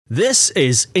This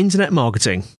is Internet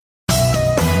Marketing.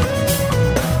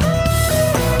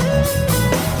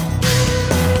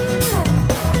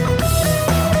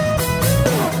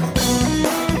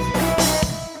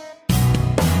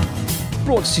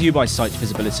 Brought to you by Site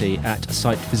Visibility at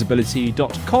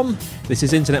sitevisibility.com. This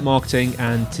is Internet Marketing,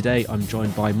 and today I'm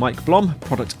joined by Mike Blom,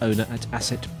 product owner at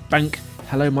Asset Bank.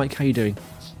 Hello, Mike. How are you doing?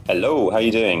 Hello. How are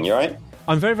you doing? You all right?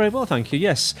 I'm very, very well, thank you.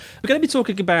 Yes. We're going to be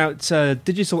talking about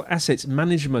digital asset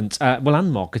management,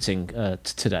 and marketing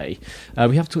today.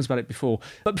 We have talked about it before.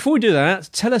 But before we do that,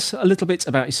 tell us a little bit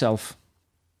about yourself.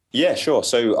 Yeah, sure.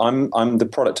 So I'm the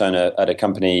product owner at a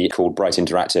company called Bright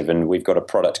Interactive, and we've got a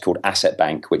product called Asset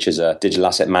Bank, which is a digital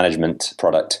asset management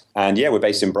product. And yeah, we're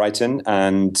based in Brighton,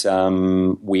 and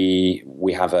we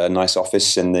have a nice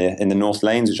office in the North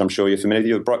Lanes, which I'm sure you're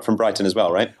familiar with. You're from Brighton as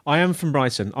well, right? I am from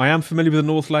Brighton. I am familiar with the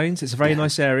North Lanes. It's a very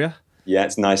nice area. Yeah,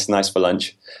 it's nice for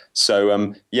lunch.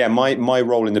 So, my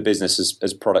role in the business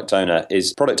as product owner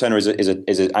is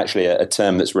actually a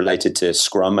term that's related to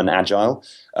Scrum and Agile.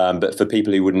 But for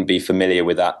people who wouldn't be familiar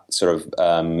with that sort of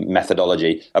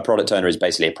methodology, a product owner is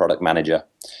basically a product manager.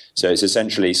 So it's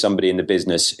essentially somebody in the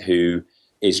business who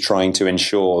is trying to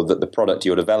ensure that the product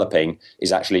you're developing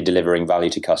is actually delivering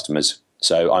value to customers.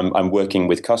 So I'm working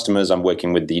with customers, I'm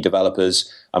working with the developers,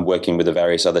 I'm working with the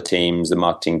various other teams, the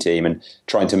marketing team, and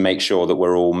trying to make sure that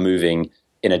we're all moving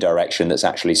in a direction that's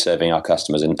actually serving our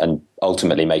customers and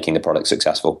ultimately making the product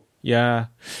successful. Yeah.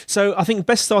 So I think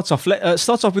best start off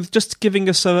with just giving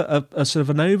us a sort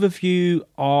of an overview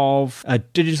of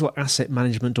digital asset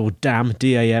management, or DAM,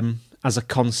 DAM, as a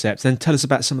concept. Then tell us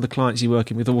about some of the clients you're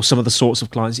working with, or some of the sorts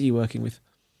of clients that you're working with.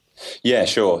 Yeah,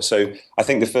 sure. So I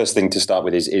think the first thing to start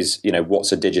with is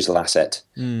what's a digital asset?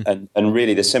 And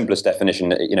really the simplest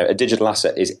definition, a digital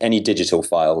asset is any digital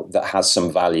file that has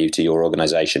some value to your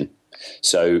organization.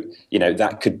 So,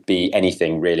 that could be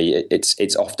anything really.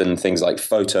 It's often things like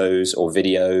photos or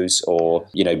videos or,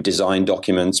 design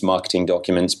documents, marketing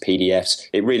documents, PDFs.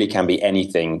 It really can be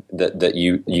anything that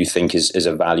you think is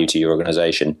of value to your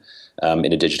organization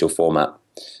in a digital format.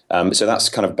 So that's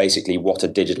kind of basically what a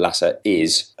digital asset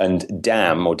is. And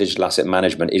DAM, or digital asset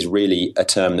management, is really a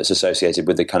term that's associated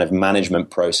with the kind of management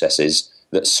processes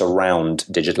that surround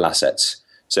digital assets.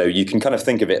 So you can kind of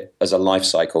think of it as a life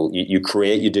cycle. You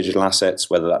create your digital assets,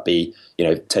 whether that be,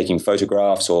 taking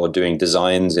photographs or doing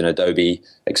designs in Adobe,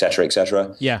 et cetera, et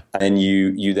cetera. Yeah. And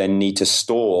you then need to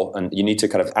store, and you need to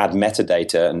kind of add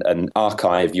metadata and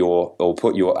archive or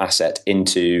put your asset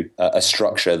into a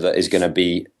structure that is going to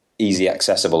be easy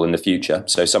accessible in the future.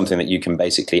 So something that you can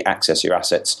basically access your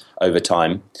assets over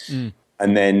time.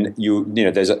 And then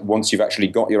once you've actually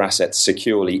got your assets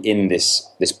securely in this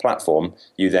platform,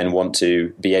 you then want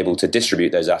to be able to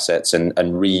distribute those assets and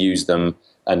reuse them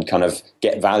and kind of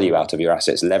get value out of your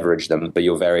assets, leverage them for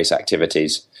your various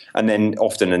activities. And then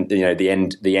often,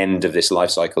 the end of this life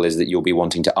cycle is that you'll be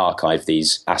wanting to archive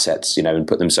these assets, and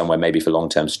put them somewhere maybe for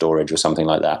long-term storage or something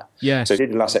like that. Yes. So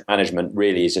digital asset management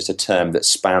really is just a term that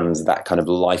spans that kind of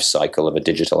life cycle of a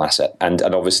digital asset. And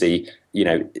obviously,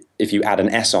 if you add an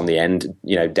S on the end,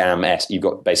 DAM S, you've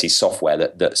got basically software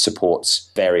that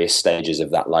supports various stages of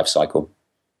that life cycle.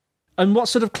 And what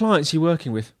sort of clients are you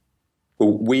working with?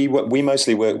 Well, we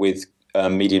mostly work with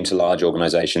medium to large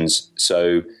organizations.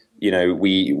 So,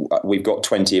 we've got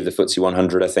 20 of the FTSE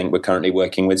 100, I think, we're currently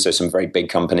working with. So some very big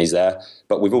companies there.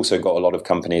 But we've also got a lot of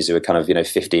companies who are kind of,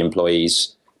 50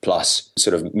 employees plus,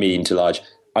 sort of medium to large.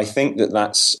 I think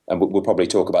that's, and we'll probably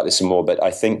talk about this some more, but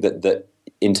I think that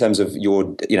in terms of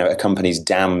your, a company's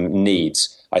DAM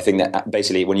needs, I think that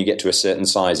basically when you get to a certain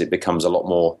size, it becomes a lot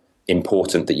more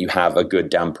important that you have a good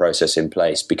DAM process in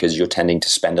place, because you're tending to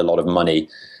spend a lot of money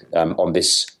on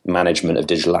this management of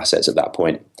digital assets at that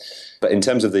point. But in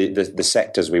terms of the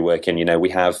sectors we work in, we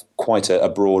have quite a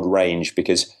broad range,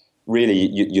 because really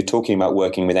you're talking about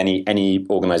working with any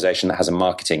organization that has a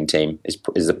marketing team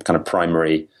is the kind of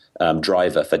primary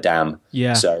driver for DAM.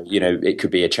 Yeah. So, it could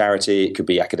be a charity, it could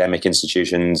be academic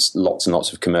institutions, lots and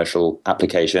lots of commercial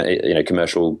application,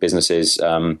 commercial businesses.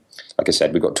 Like I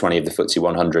said, we've got 20 of the FTSE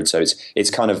 100. So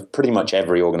it's kind of pretty much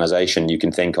every organization you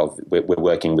can think of. We're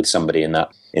working with somebody in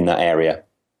that area.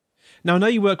 Now, I know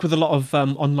you work with a lot of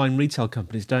online retail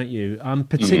companies, don't you? I'm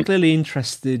particularly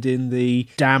interested in the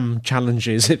DAM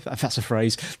challenges, if that's a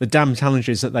phrase, the DAM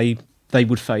challenges that they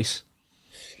would face.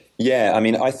 Yeah, I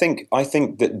mean, I think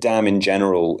that DAM in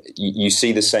general, you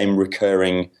see the same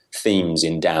recurring themes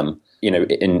in DAM.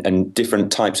 In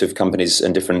different types of companies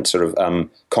and different sort of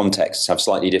contexts have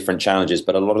slightly different challenges,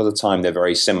 but a lot of the time they're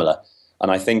very similar.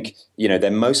 And I think,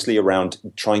 they're mostly around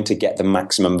trying to get the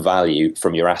maximum value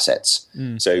from your assets.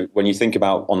 So when you think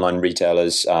about online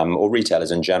retailers, or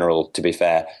retailers in general, to be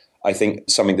fair, I think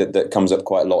something that comes up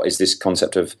quite a lot is this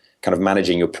concept of kind of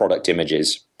managing your product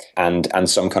images and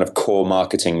some kind of core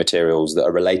marketing materials that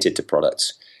are related to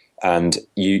products. And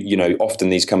often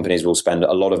these companies will spend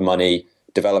a lot of money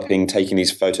taking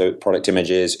these photo product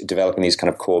images, developing these kind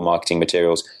of core marketing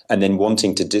materials, and then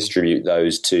wanting to distribute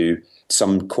those to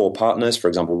some core partners, for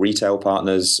example, retail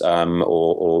partners,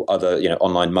 or other,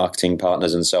 online marketing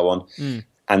partners and so on.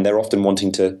 And they're often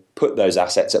wanting to put those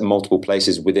assets at multiple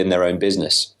places within their own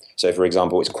business. So, for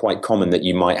example, it's quite common that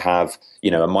you might have, a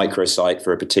microsite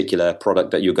for a particular product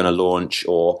that you're going to launch,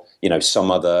 or, some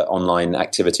other online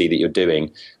activity that you're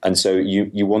doing. And so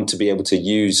you want to be able to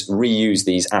reuse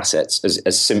these assets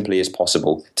as simply as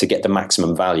possible to get the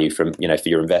maximum value from, for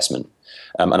your investment.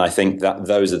 And I think that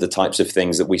those are the types of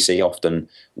things that we see often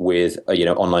with,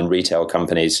 online retail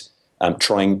companies,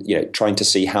 trying to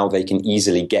see how they can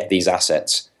easily get these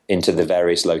assets into the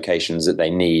various locations that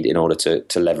they need in order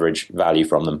to leverage value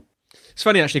from them. It's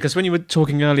funny, actually, because when you were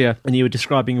talking earlier and you were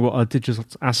describing what a digital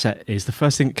asset is, the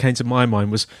first thing that came to my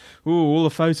mind was, all the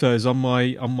photos on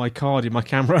my card in my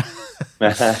camera.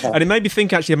 And it made me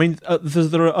think, actually,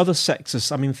 there are other sectors.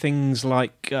 Things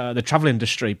like the travel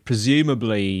industry,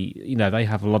 presumably, they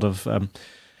have a lot of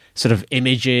sort of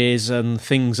images and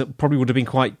things that probably would have been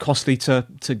quite costly to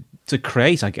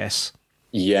create, I guess.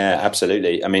 Yeah,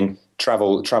 absolutely.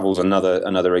 Travel's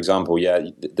another example. Yeah,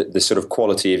 the sort of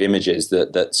quality of images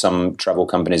that some travel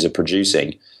companies are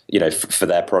producing, for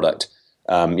their product.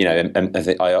 And I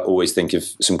think I always think of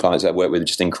some clients that I've worked with,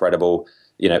 just incredible,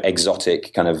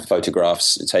 exotic kind of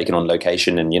photographs taken on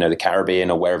location in, the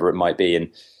Caribbean or wherever it might be. And,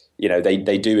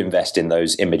 they do invest in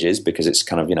those images because it's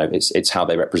kind of, it's how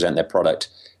they represent their product.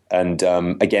 And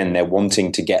again, they're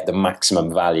wanting to get the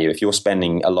maximum value. If you're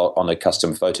spending a lot on a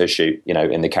custom photo shoot,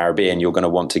 in the Caribbean, you're going to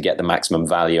want to get the maximum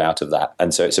value out of that.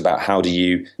 And so it's about how do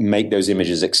you make those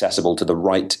images accessible to the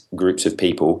right groups of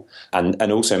people,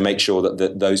 and also make sure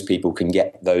that those people can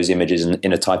get those images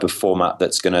in a type of format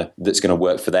that's going to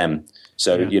work for them.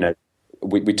 So,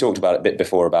 we talked about it a bit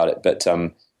before about it, but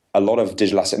a lot of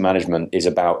digital asset management is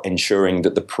about ensuring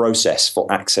that the process for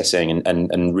accessing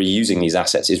and reusing these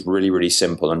assets is really, really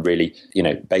simple and really,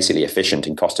 basically efficient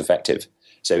and cost effective.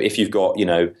 So if you've got,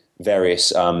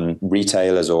 various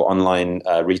retailers or online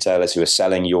retailers who are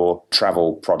selling your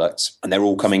travel products, and they're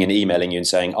all coming and emailing you and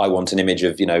saying, I want an image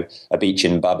of, a beach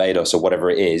in Barbados or whatever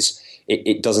it is,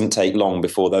 it doesn't take long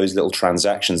before those little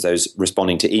transactions, those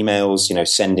responding to emails,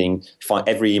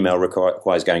 every email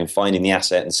requires going and finding the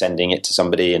asset and sending it to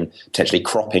somebody and potentially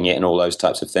cropping it and all those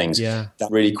types of things. Yeah.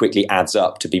 That really quickly adds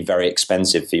up to be very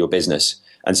expensive for your business.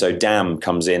 And so DAM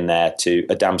comes in there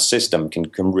a DAM system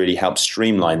can really help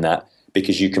streamline that,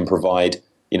 because you can provide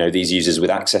these users with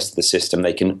access to the system.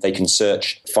 They can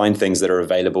search, find things that are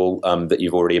available that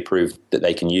you've already approved that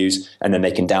they can use, and then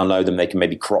they can download them. They can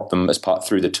maybe crop them as part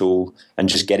through the tool and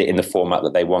just get it in the format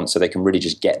that they want, so they can really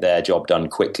just get their job done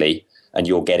quickly, and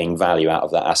you're getting value out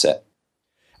of that asset.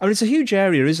 It's a huge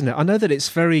area, isn't it? I know that it's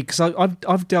because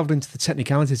I've delved into the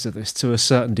technicalities of this to a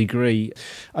certain degree,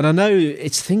 and I know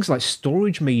it's things like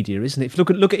storage media, isn't it? If you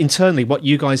look at internally what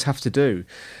you guys have to do,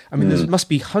 there must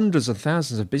be hundreds of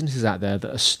thousands of businesses out there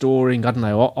that are storing,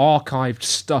 archived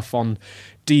stuff on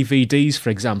DVDs, for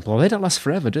example. They don't last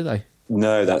forever, do they?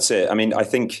 No, that's it. I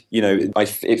think,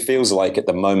 it feels like at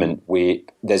the moment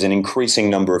there's an increasing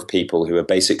number of people who are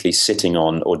basically sitting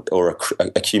on or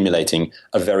accumulating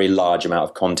a very large amount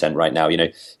of content right now.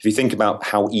 If you think about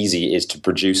how easy it is to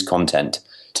produce content,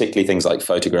 particularly things like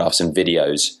photographs and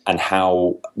videos, and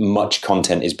how much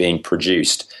content is being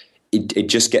produced, it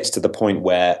just gets to the point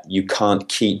where you can't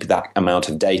keep that amount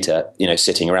of data,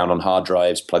 sitting around on hard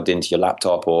drives plugged into your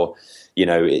laptop, or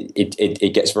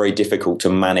it gets very difficult to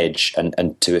manage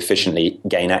and to efficiently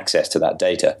gain access to that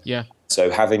data. Yeah. So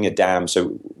having a DAM,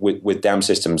 with DAM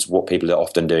systems, what people are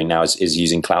often doing now is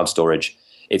using cloud storage.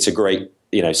 It's a great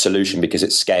solution because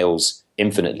it scales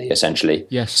infinitely, essentially.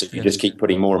 Yes. So you just keep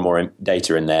putting more and more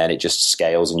data in there, and it just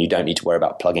scales, and you don't need to worry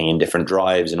about plugging in different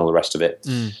drives and all the rest of it.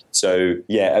 So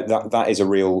yeah, that is a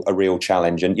real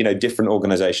challenge. And different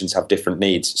organizations have different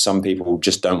needs. Some people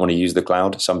just don't want to use the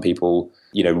cloud. Some people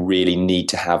really need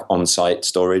to have on-site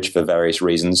storage for various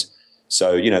reasons.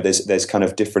 So there's kind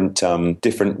of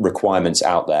different requirements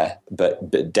out there,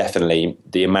 but definitely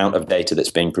the amount of data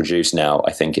that's being produced now,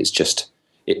 I think it's just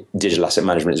digital asset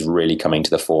management is really coming to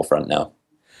the forefront now.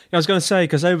 I was going to say,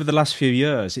 because over the last few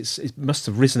years, it must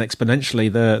have risen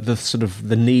exponentially, the sort of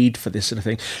the need for this sort of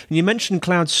thing. And you mentioned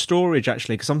cloud storage,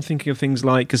 actually, because I'm thinking of things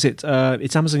like, it's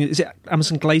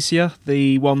Amazon Glacier,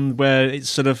 the one where it's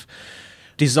sort of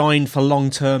designed for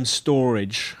long-term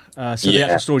storage? The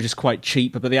actual storage is quite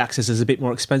cheap, but the access is a bit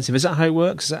more expensive. Is that how it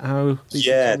works? Is that how?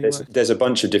 There's a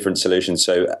bunch of different solutions.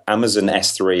 So Amazon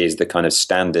S3 is the kind of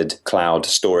standard cloud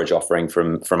storage offering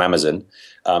from Amazon.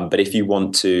 But if you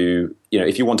want to,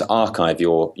 archive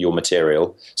your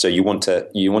material, so you want to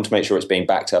make sure it's being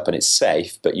backed up and it's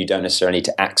safe, but you don't necessarily need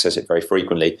to access it very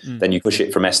frequently. Then you push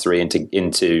it from S3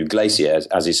 into Glacier,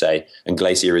 as you say. And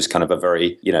Glacier is kind of a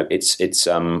very, it's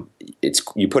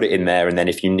you put it in there, and then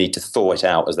if you need to thaw it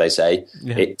out, as they say,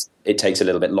 it takes a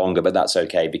little bit longer, but that's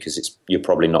okay because you're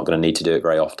probably not going to need to do it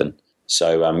very often.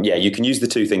 So, you can use the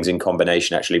two things in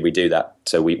combination. Actually, we do that.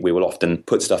 So we will often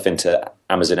put stuff into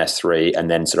Amazon S3 and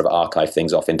then sort of archive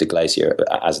things off into Glacier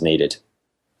as needed.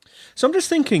 So I'm just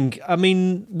thinking, I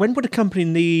mean, when would a company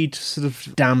need sort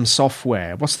of DAM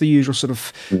software? What's the usual sort of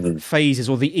phases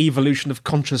or the evolution of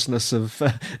consciousness of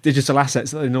digital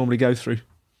assets that they normally go through?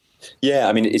 Yeah,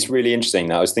 I mean, it's really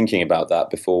interesting. I was thinking about that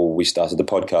before we started the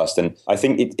podcast, and I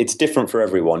think it's different for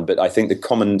everyone, but I think the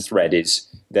common thread is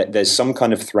that there's some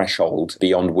kind of threshold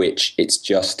beyond which it's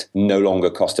just no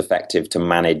longer cost effective to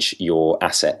manage your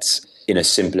assets in a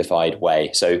simplified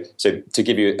way. So to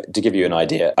give you an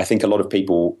idea, I think a lot of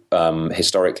people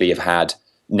historically have had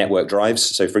network drives.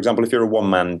 So, for example, if you're a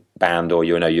one-man band or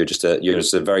you're just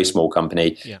a very small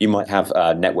company, you might have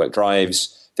network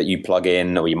drives that you plug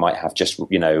in, or you might have just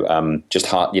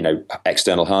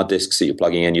external hard disks that you're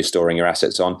plugging in, you're storing your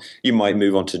assets on. You might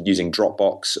move on to using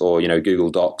Dropbox or Google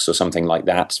Docs or something like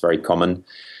that. It's very common.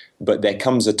 But there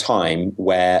comes a time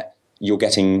where you're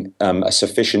getting a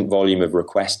sufficient volume of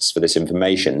requests for this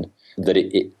information that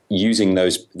it using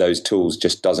those tools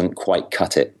just doesn't quite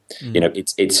cut it.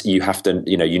 You have to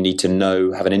you need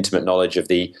to have an intimate knowledge of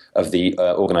the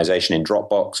organization in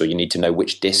Dropbox, or you need to know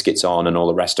which disk it's on and all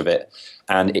the rest of it.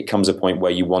 And it comes a point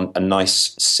where you want a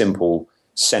nice, simple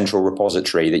central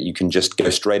repository that you can just go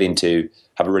straight into,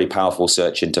 have a really powerful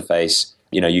search interface.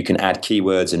 You can add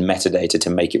keywords and metadata to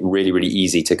make it really, really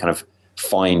easy to kind of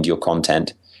find your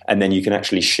content. And then you can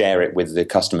actually share it with the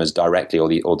customers directly, or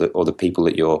the people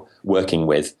that you're working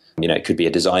with. It could be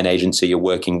a design agency you're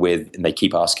working with, and they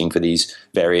keep asking for these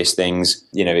various things.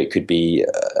 It could be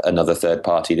another third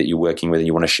party that you're working with, and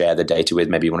you want to share the data with.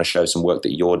 Maybe you want to show some work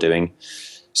that you're doing.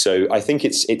 So I think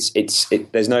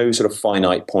there's no sort of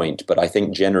finite point, but I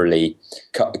think generally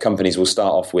companies will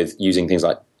start off with using things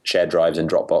like shared drives and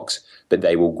Dropbox, but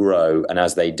they will grow, and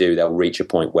as they do, they'll reach a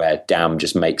point where DAM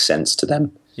just makes sense to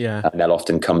them. Yeah, and they'll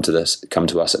often come to us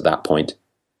at that point.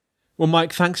 Well,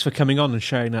 Mike, thanks for coming on and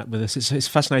sharing that with us. It's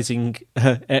fascinating,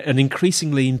 an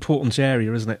increasingly important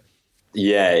area, isn't it?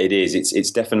 Yeah, it is.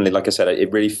 It's definitely, like I said,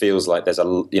 it really feels like there's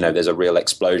a real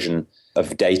explosion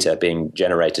of data being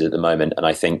generated at the moment, and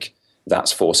I think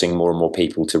that's forcing more and more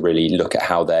people to really look at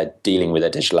how they're dealing with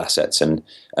their digital assets and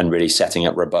really setting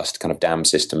up robust kind of DAM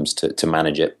systems to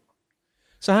manage it.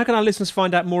 So how can our listeners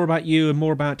find out more about you and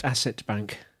more about Asset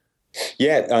Bank?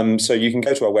 Yeah, so you can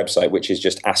go to our website, which is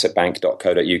just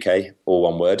assetbank.co.uk, all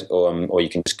one word, or you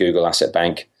can just Google Asset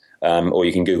Bank, or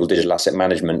you can Google digital asset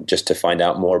management just to find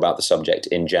out more about the subject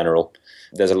in general.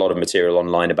 There's a lot of material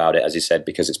online about it, as you said,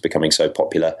 because it's becoming so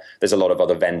popular. There's a lot of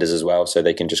other vendors as well, so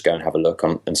they can just go and have a look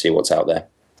and see what's out there.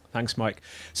 Thanks, Mike.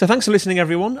 So thanks for listening,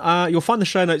 everyone. You'll find the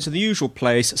show notes in the usual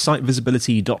place,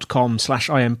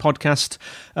 sitevisibility.com/IM podcast.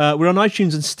 We're on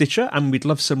iTunes and Stitcher, and we'd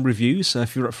love some reviews. So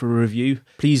if you're up for a review,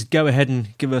 please go ahead and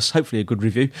give us, hopefully, a good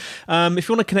review. If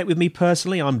you want to connect with me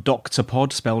personally, I'm Dr.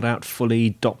 Pod, spelled out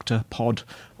fully, Dr. Pod,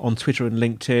 on Twitter and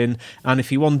LinkedIn. And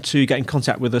if you want to get in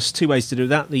contact with us, two ways to do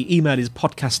that. The email is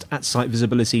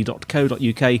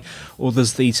podcast@sitevisibility.co.uk, or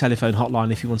there's the telephone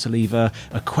hotline if you want to leave a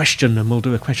question, and we'll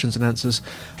do a questions and answers.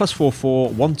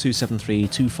 +44 1273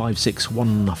 256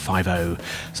 150.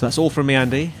 So that's all from me,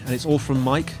 Andy, and it's all from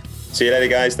Mike. See you later,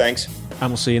 guys. Thanks. And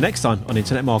we'll see you next time on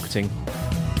Internet Marketing.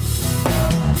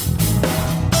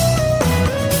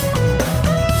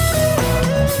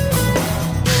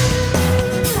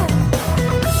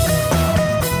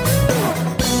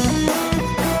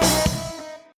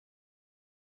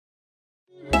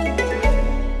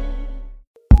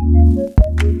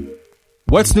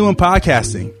 What's new in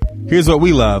podcasting? Here's what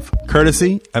we love,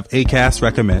 courtesy of Acast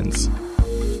Recommends.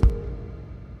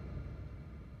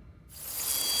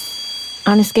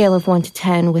 On a scale of 1 to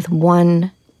 10, with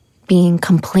 1 being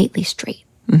completely straight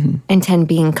and 10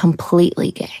 being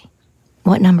completely gay,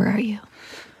 what number are you?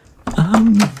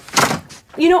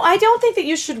 I don't think that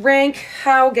you should rank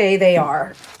how gay they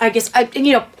are. I guess,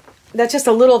 that's just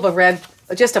a little of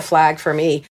just a flag for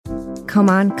me. Come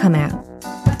On, Come Out.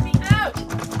 Let me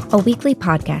out! A weekly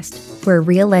podcast where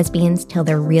real lesbians tell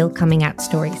their real coming out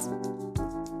stories.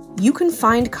 You can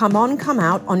find Come On, Come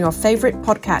Out on your favorite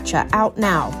podcatcher out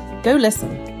now. Go listen.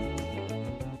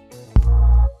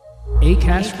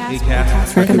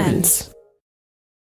 Acast recommends.